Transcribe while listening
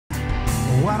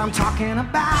What I'm talking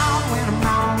about when I'm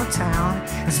out on the town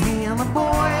is me and the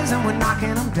boys and we're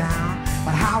knocking them down.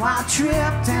 But how I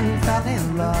tripped and fell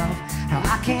in love, how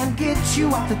I can't get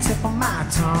you off the tip of my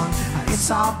tongue.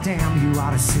 It's all damn, you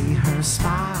ought to see her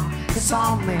smile. It's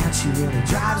all man, she really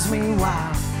drives me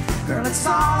wild. Girl, it's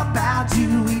all about you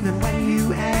even when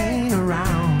you ain't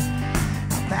around.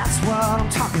 Now that's what I'm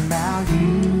talking about,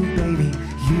 you baby,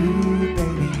 you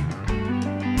baby.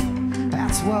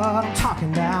 That's what I'm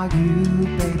talking about, you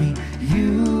baby,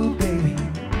 you baby.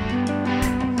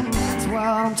 That's what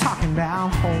I'm talking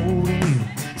about, holding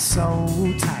you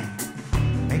so tight,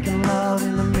 making love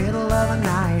in the middle of the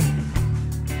night.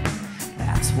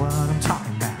 That's what I'm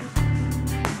talking about.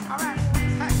 All right,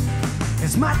 hey.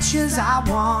 As much as I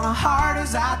want, hard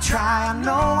as I try, I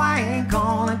know I ain't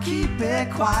gonna keep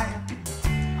it quiet,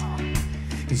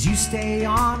 'cause you stay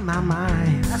on my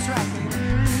mind. That's right, baby.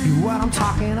 You what I'm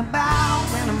talking about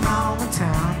when I'm out on the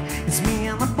town. It's me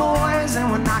and the boys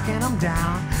and we're knocking them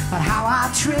down. But how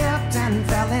I tripped and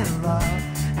fell in love,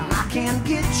 now I can't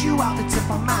get you out the tip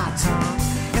of my tongue.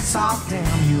 It's all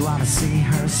damn, you ought to see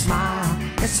her smile.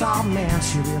 It's all man,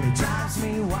 she really drives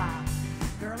me wild.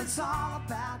 Girl, it's all